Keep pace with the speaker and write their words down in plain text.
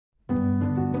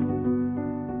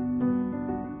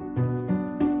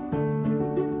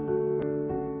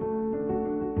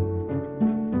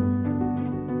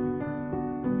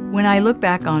When I look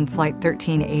back on Flight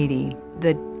 1380,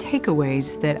 the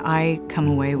takeaways that I come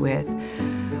away with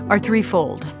are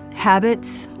threefold: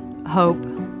 habits, hope,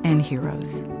 and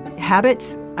heroes.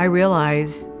 Habits, I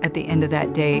realize at the end of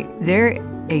that day, they're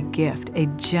a gift, a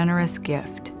generous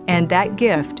gift. And that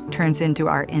gift turns into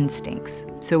our instincts.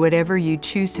 So whatever you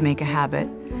choose to make a habit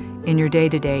in your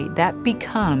day-to-day, that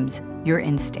becomes your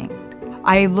instinct.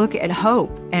 I look at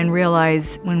hope and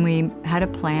realize when we had a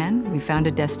plan, we found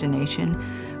a destination,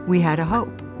 we had a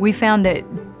hope. We found that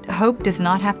hope does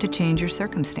not have to change your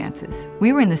circumstances.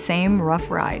 We were in the same rough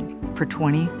ride for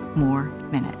 20 more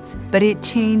minutes, but it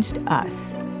changed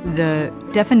us. The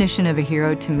definition of a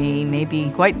hero to me may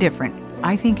be quite different.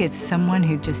 I think it's someone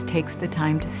who just takes the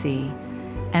time to see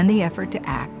and the effort to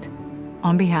act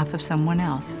on behalf of someone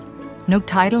else. No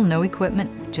title, no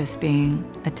equipment, just being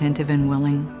attentive and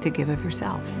willing to give of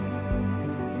yourself.